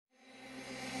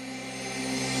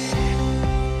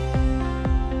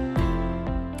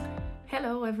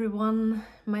everyone,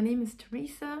 my name is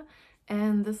Teresa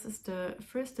and this is the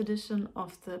first edition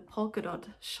of the Polkadot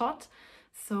Shot.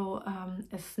 So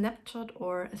a snapshot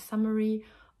or a summary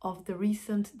of the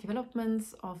recent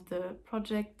developments of the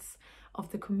projects,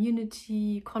 of the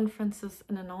community, conferences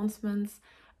and announcements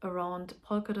around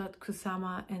Polkadot,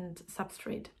 Kusama and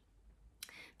Substrate.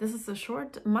 This is a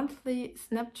short monthly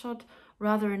snapshot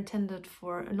rather intended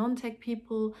for non-tech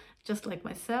people just like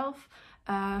myself,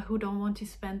 who don't want to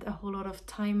spend a whole lot of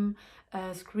time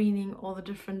screening all the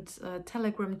different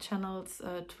Telegram channels,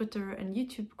 Twitter and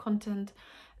YouTube content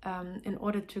in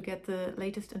order to get the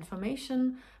latest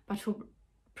information, but who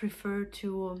prefer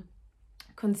to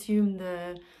consume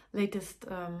the latest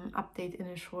update in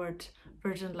a short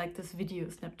version like this video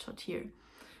snapshot here.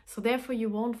 So therefore you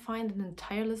won't find an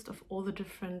entire list of all the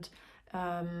different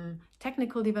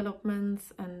technical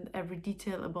developments and every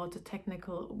detail about the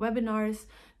technical webinars.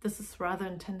 This is rather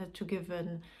intended to give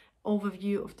an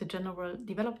overview of the general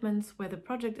developments, where the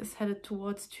project is headed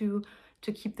towards to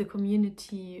keep the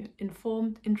community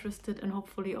informed, interested, and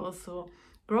hopefully also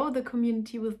grow the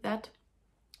community with that.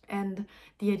 And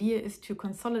the idea is to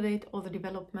consolidate all the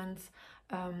developments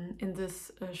in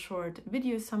this short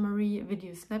video summary,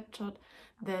 video snapshot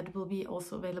that will be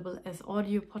also available as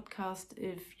audio podcast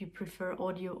if you prefer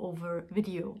audio over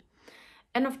video.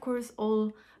 And of course,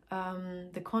 all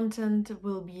the content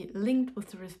will be linked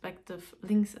with the respective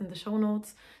links in the show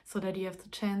notes so that you have the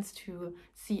chance to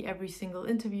see every single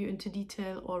interview into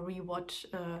detail or rewatch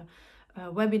a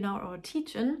webinar or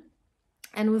teach-in.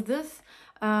 And with this,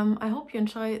 I hope you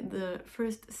enjoy the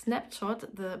first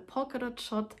snapshot, the Polkadot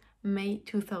Shot May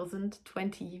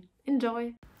 2020.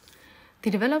 Enjoy! The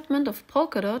development of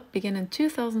Polkadot began in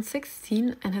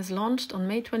 2016 and has launched on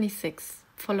May 26,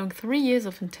 following 3 years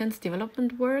of intense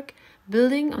development work,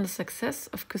 building on the success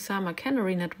of Kusama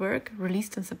Canary Network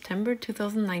released in September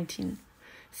 2019.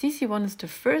 CC1 is the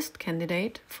first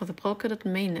candidate for the Polkadot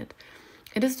mainnet.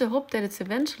 It is the hope that it's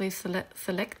eventually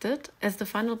selected as the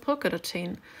final Polkadot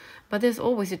chain, but there's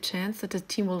always a chance that the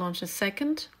team will launch a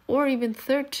second or even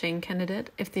third chain candidate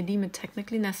if they deem it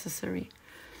technically necessary.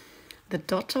 The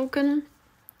DOT token,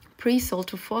 pre-sold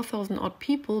to 4,000 odd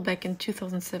people back in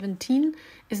 2017,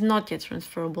 is not yet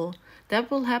transferable.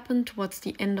 That will happen towards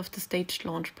the end of the staged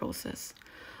launch process.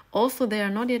 Also, there are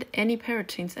not yet any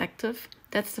parachains active.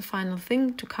 That's the final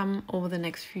thing to come over the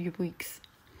next few weeks.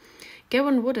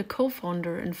 Gavin Wood, a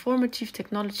co-founder and former chief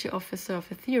technology officer of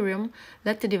Ethereum,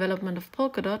 led the development of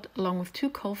Polkadot along with two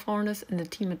co-founders in the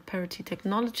team at Parity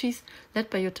Technologies, led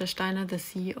by Jutta Steiner, the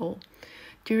CEO.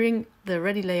 During the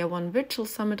Ready Layer 1 Virtual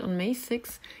Summit on May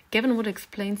 6, Gavin Wood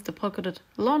explains the Polkadot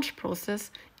launch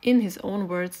process in his own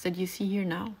words that you see here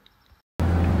now.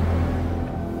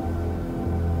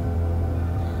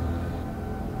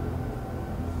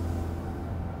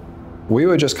 We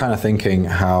were just kind of thinking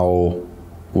how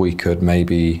we could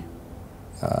maybe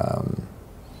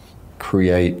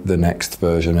create the next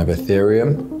version of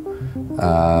Ethereum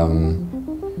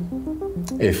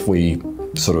if we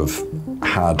sort of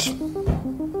had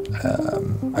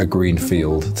a green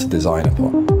field to design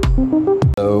upon.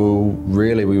 So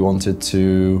really we wanted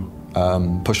to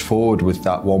push forward with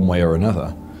that one way or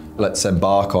another. Let's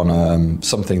embark on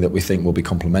something that we think will be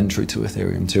complementary to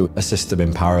Ethereum 2, a system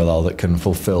in parallel that can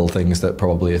fulfill things that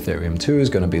probably Ethereum 2 is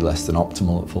going to be less than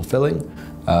optimal at fulfilling,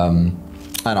 and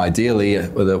ideally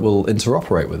that will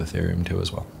interoperate with Ethereum 2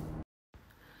 as well.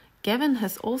 Gavin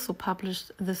has also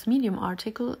published this Medium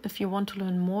article if you want to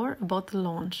learn more about the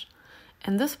launch.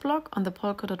 And this blog on the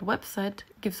Polkadot website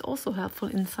gives also helpful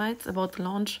insights about the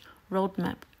launch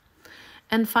roadmap.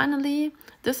 And finally,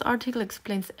 this article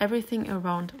explains everything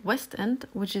around West End,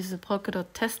 which is a Polkadot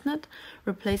testnet,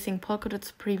 replacing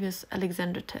Polkadot's previous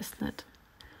Alexander testnet.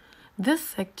 This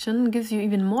section gives you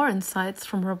even more insights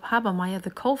from Rob Habermeyer,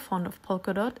 the co-founder of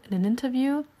Polkadot, in an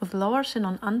interview with Laura Shin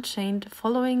on Unchained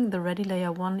following the Ready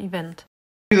Layer 1 event.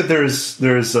 I think that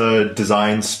there's a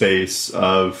design space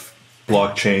of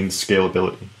blockchain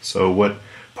scalability. So what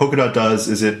Polkadot does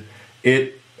is it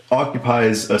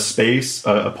occupies a space,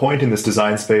 a point in this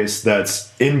design space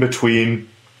that's in between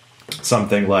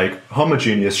something like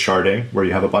homogeneous sharding, where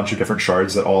you have a bunch of different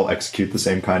shards that all execute the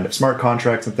same kind of smart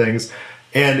contracts and things,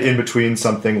 and in between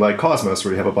something like Cosmos,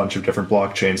 where you have a bunch of different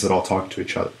blockchains that all talk to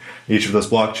each other. Each of those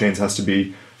blockchains has to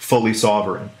be fully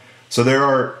sovereign. So there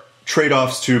are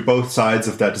trade-offs to both sides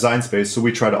of that design space, so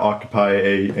we try to occupy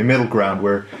a middle ground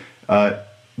where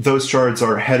those shards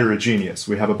are heterogeneous.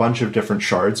 We have a bunch of different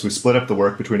shards. We split up the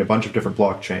work between a bunch of different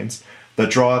blockchains that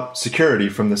draw security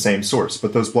from the same source,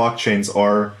 but those blockchains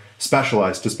are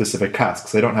specialized to specific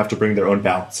tasks. They don't have to bring their own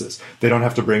balances. They don't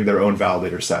have to bring their own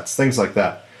validator sets, things like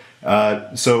that.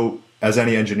 So as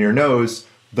any engineer knows,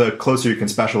 the closer you can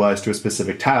specialize to a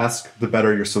specific task, the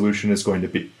better your solution is going to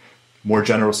be. More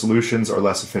general solutions are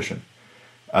less efficient.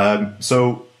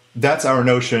 So that's our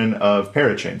notion of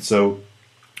parachain. So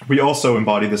we also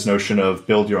embody this notion of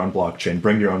build your own blockchain,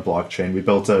 bring your own blockchain. We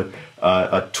built a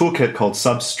toolkit called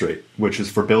Substrate, which is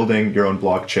for building your own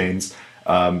blockchains,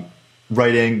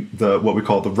 writing what we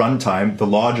call the runtime, the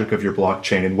logic of your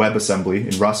blockchain in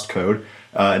WebAssembly, in Rust code,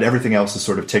 and everything else is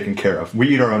sort of taken care of. We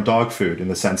eat our own dog food in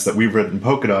the sense that we've written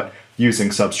Polkadot using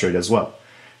Substrate as well.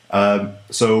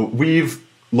 So we've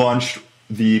launched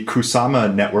the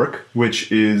Kusama network,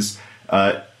 which is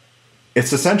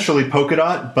it's essentially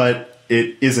Polkadot, but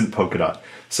it isn't Polkadot.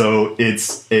 So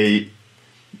it's a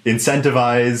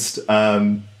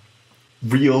incentivized,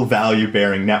 real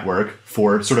value-bearing network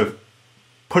for sort of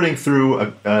putting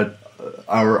through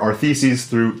our theses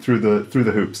through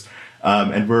the hoops.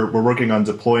 And we're working on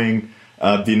deploying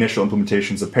the initial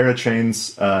implementations of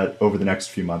parachains over the next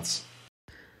few months.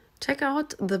 Check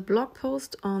out the blog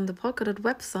post on the Polkadot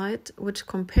website, which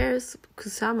compares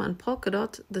Kusama and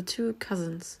Polkadot, the two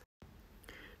cousins.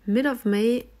 Mid of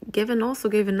May, Gavin also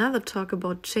gave another talk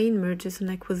about chain mergers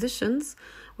and acquisitions,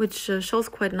 which shows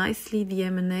quite nicely the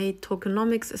M&A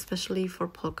tokenomics, especially for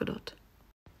Polkadot.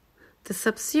 The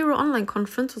Sub-Zero online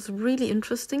conference was really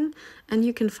interesting, and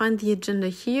you can find the agenda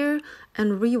here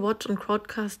and re-watch on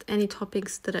Crowdcast any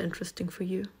topics that are interesting for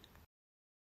you.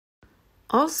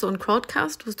 Also on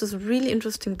Crowdcast was this really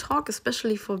interesting talk,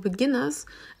 especially for beginners,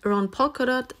 around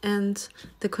Polkadot and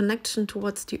the connection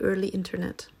towards the early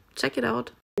internet. Check it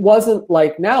out. It wasn't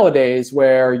like nowadays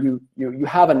where you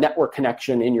have a network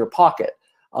connection in your pocket.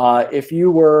 If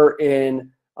you were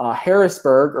in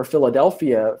Harrisburg or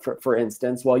Philadelphia, for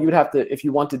instance, well, you would have to, if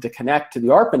you wanted to connect to the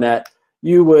ARPANET,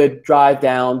 you would drive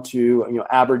down to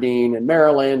Aberdeen in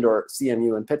Maryland or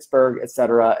CMU in Pittsburgh, et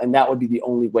cetera, and that would be the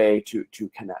only way to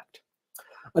connect.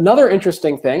 Another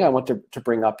interesting thing I want to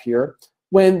bring up here,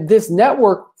 when this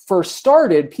network first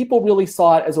started, people really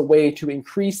saw it as a way to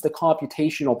increase the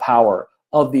computational power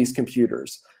of these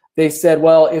computers. They said,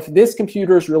 well, if this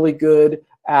computer is really good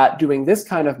at doing this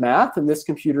kind of math, and this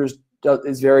computer is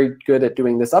very good at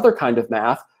doing this other kind of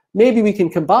math, maybe we can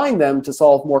combine them to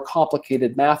solve more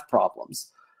complicated math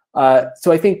problems.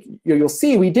 So I think you'll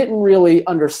see we didn't really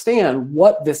understand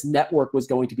what this network was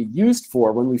going to be used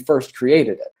for when we first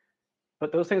created it.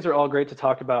 But those things are all great to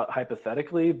talk about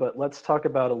hypothetically, but let's talk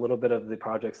about a little bit of the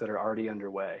projects that are already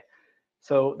underway.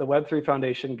 So the Web3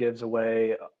 Foundation gives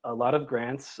away a lot of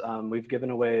grants. We've given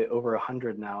away over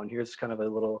 100 now, and here's kind of a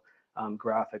little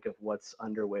graphic of what's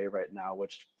underway right now,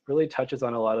 which really touches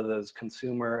on a lot of those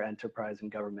consumer, enterprise,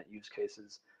 and government use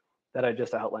cases that I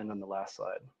just outlined on the last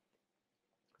slide.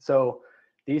 So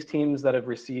these teams that have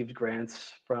received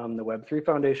grants from the Web3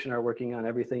 Foundation are working on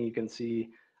everything you can see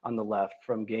on the left,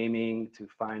 from gaming to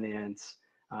finance,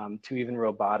 to even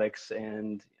robotics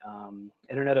and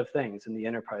Internet of Things in the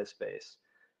enterprise space.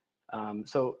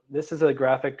 So this is a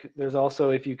graphic. There's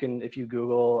also, if you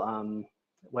Google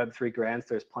Web3 grants,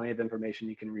 there's plenty of information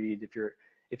you can read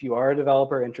if you are a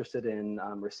developer interested in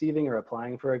receiving or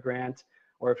applying for a grant,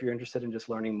 or if you're interested in just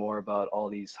learning more about all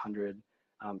these 100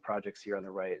 projects here on the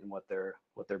right and what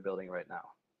they're building right now.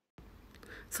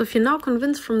 So if you're now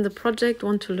convinced from the project,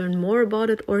 want to learn more about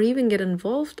it, or even get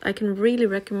involved, I can really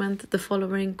recommend the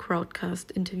following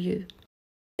Crowdcast interview.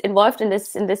 Involved in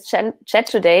this chat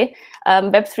today,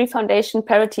 Web3 Foundation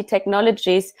Parity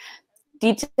Technologies.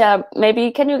 Dieter,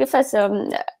 maybe can you give us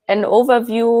an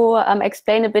overview,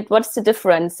 explain a bit what's the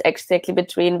difference exactly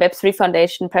between Web3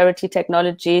 Foundation Parity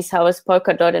Technologies, how is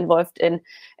Polkadot involved in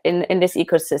this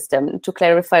ecosystem, to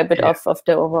clarify a bit of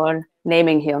the overall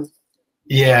naming here?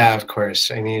 Yeah, of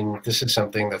course. I mean, this is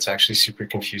something that's actually super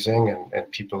confusing,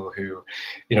 and people who,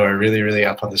 are really, really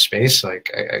up on the space, like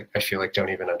I feel like don't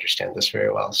even understand this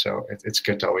very well. So it's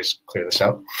good to always clear this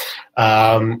up.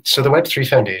 So the Web3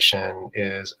 Foundation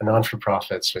is a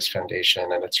non-for-profit Swiss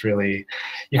foundation, and it's really,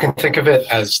 you can think of it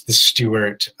as the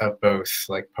steward of both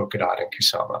like Polkadot and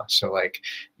Kusama. So like,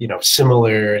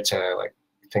 similar to like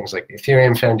things like the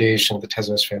Ethereum Foundation, the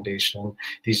Tezos Foundation.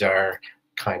 These are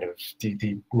kind of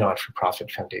the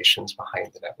not-for-profit foundations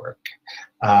behind the network.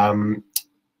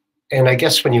 And I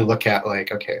guess when you look at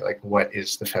like, okay, like what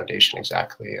is the foundation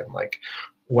exactly, and like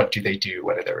what do they do,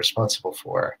 what are they responsible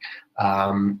for?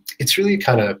 It's really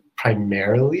kind of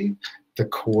primarily the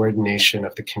coordination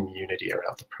of the community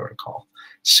around the protocol.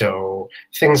 So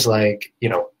things like,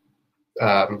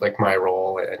 like my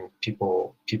role and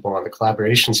people on the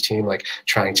collaborations team, like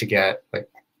trying to get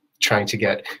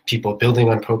people building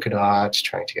on Polkadot,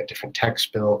 trying to get different techs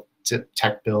built,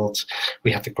 tech built.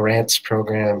 We have the grants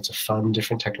program to fund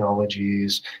different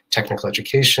technologies, technical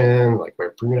education, like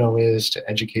where Bruno is, to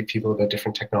educate people about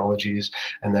different technologies,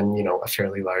 and then, you know, a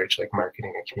fairly large like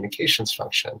marketing and communications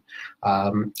function.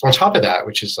 On top of that,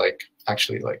 which is like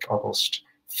actually like almost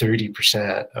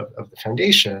 30% of the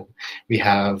foundation, we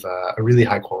have a really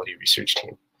high quality research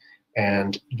team.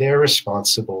 And they're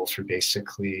responsible for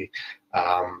basically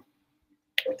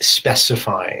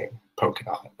specifying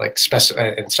Polkadot. Like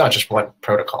it's not just one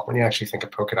protocol. When you actually think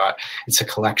of Polkadot, it's a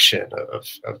collection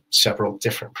of several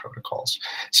different protocols.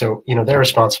 So, you know, they're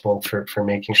responsible for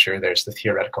making sure there's the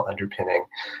theoretical underpinning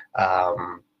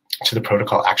to the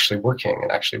protocol actually working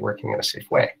in a safe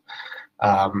way.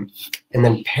 And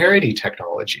then Parity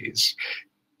Technologies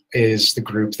is the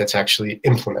group that's actually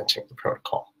implementing the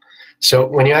protocol. So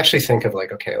when you actually think of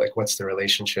like, okay, like what's the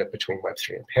relationship between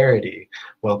Web3 and Parity?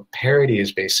 Well, Parity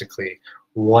is basically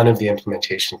one of the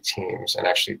implementation teams, and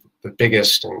actually the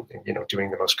biggest and, you know,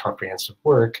 doing the most comprehensive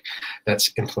work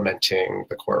that's implementing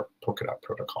the core Polkadot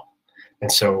protocol.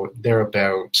 And so they're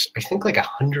about, I think, like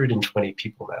 120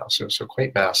 people now, so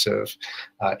quite massive.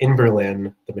 In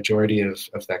Berlin, the majority of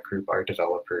that group are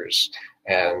developers,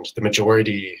 and the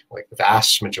majority, like the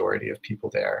vast majority of people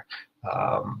there,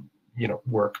 you know,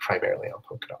 work primarily on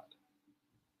Polkadot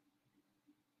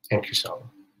and Kusama.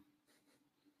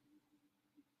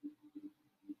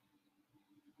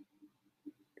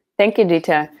 Thank you,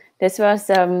 Dieter. This was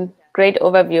a great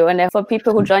overview. And for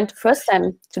people who joined the first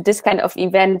time to this kind of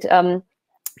event,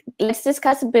 let's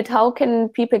discuss a bit, how can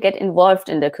people get involved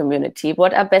in the community?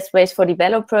 What are best ways for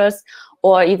developers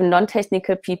or even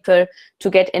non-technical people to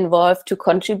get involved, to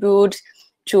contribute,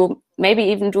 to maybe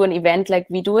even do an event like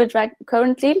we do it right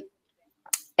currently?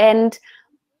 And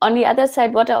on the other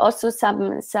side, what are also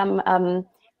some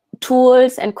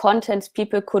tools and contents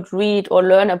people could read or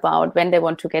learn about when they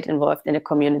want to get involved in a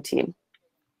community?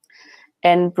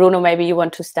 And Bruno, maybe you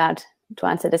want to start to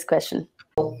answer this question.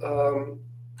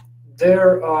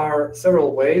 There are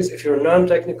several ways. If you're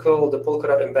non-technical, the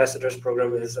Polkadot Ambassadors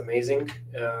program is amazing.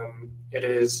 It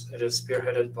is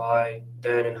spearheaded by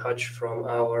Dan and Hutch from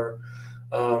our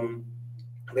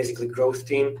basically growth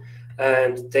team,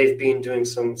 and they've been doing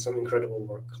some incredible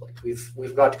work. Like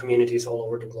we've got communities all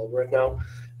over the globe right now,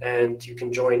 and you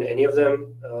can join any of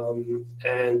them,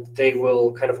 and they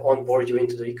will kind of onboard you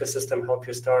into the ecosystem, help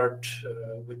you start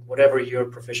with whatever you're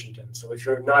proficient in. So if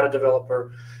you're not a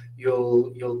developer,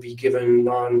 you'll be given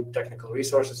non-technical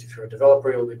resources. If you're a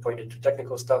developer, you'll be pointed to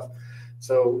technical stuff.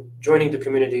 So joining the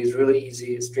community is really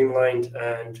easy, streamlined,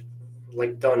 and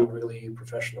like done really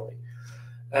professionally.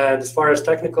 And as far as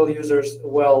technical users,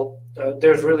 well,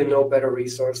 there's really no better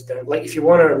resource than, like, if you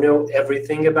want to know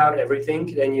everything about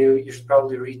everything, then you should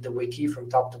probably read the wiki from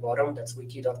top to bottom. That's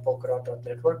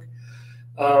wiki.polkadot.network.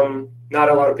 Not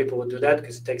a lot of people would do that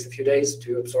because it takes a few days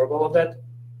to absorb all of that.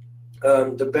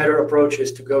 The better approach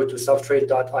is to go to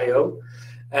substrate.io,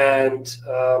 and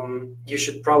you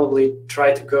should probably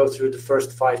try to go through the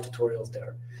first 5 tutorials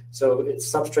there. So it's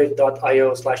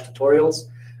substrate.io/tutorials,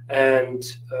 and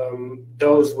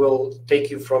those will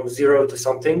take you from 0 to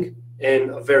something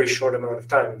in a very short amount of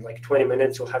time. In like 20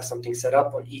 minutes, you'll have something set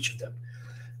up on each of them.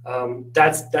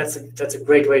 That's a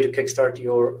great way to kickstart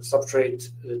your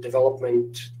Substrate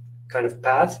development kind of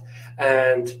path,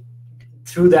 and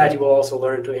through that, you will also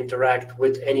learn to interact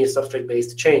with any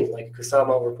Substrate-based chain like Kusama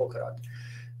or Polkadot.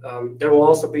 There will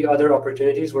also be other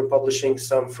opportunities. We're publishing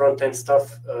some front-end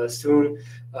stuff soon.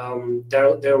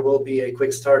 There will be a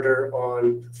quick starter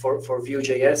for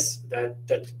Vue.js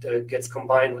that gets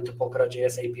combined with the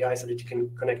Polkadot.js API so that you can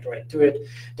connect right to it.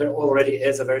 There already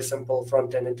is a very simple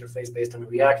front-end interface based on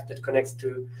React that connects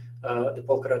to the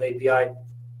Polkadot API.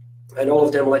 And all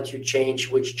of them let you change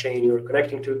which chain you're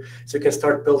connecting to, so you can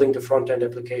start building the front-end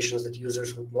applications that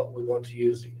users would want to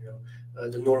use.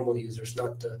 The normal users,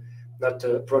 not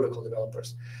the protocol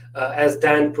developers. As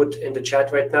Dan put in the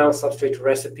chat right now, Substrate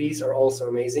recipes are also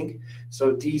amazing.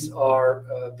 So these are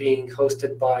being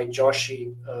hosted by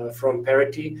Joshi from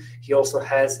Parity. He also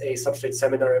has a Substrate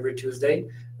seminar every Tuesday,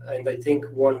 and I think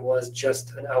one was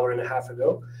just an hour and a half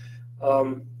ago.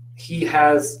 He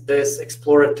has this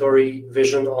exploratory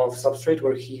vision of Substrate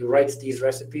where he writes these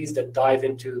recipes that dive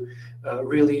into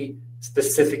really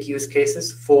specific use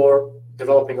cases for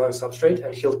developing on Substrate,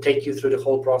 and he'll take you through the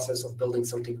whole process of building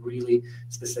something really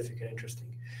specific and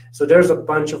interesting. So there's a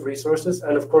bunch of resources,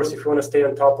 and of course, if you want to stay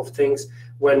on top of things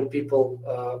when people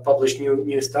publish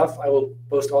new stuff, I will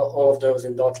post all of those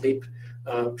in .leap,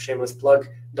 shameless plug,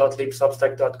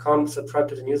 .leapsubstack.com. Subscribe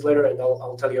to the newsletter, and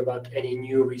I'll tell you about any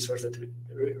new resources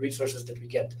that we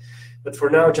get. But for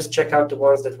now, just check out the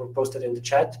ones that were posted in the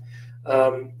chat.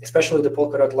 Especially the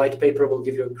Polkadot light paper will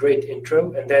give you a great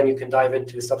intro, and then you can dive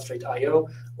into Substrate IO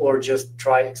or just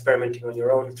try experimenting on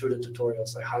your own through the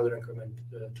tutorials. I highly recommend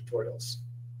the tutorials.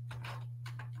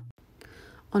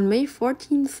 On May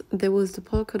 14th, there was the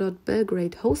Polkadot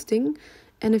Belgrade hosting,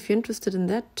 and if you're interested in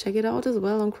that, check it out as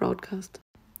well on Crowdcast.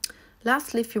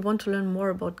 Lastly, if you want to learn more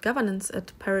about governance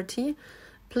at Parity,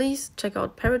 please check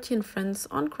out Parity and Friends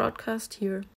on Crowdcast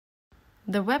here.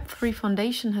 The Web3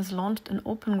 Foundation has launched an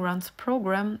Open Grants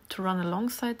program to run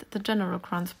alongside the General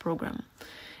Grants program.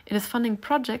 It is funding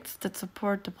projects that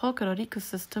support the Polkadot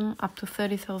ecosystem up to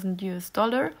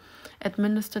 $30,000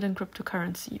 administered in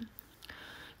cryptocurrency.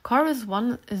 Core is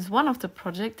one of the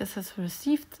projects that has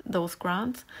received those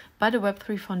grants by the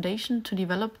Web3 Foundation to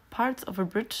develop parts of a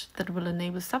bridge that will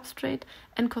enable Substrate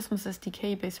and Cosmos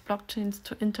SDK-based blockchains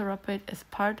to interoperate as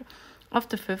part of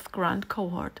the 5th grant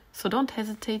cohort. So don't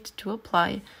hesitate to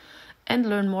apply and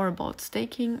learn more about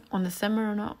staking on the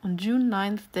seminar on June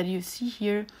 9th that you see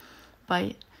here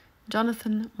by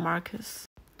Jonathan Marcus.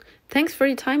 Thanks for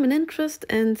your time and interest,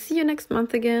 and see you next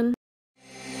month again.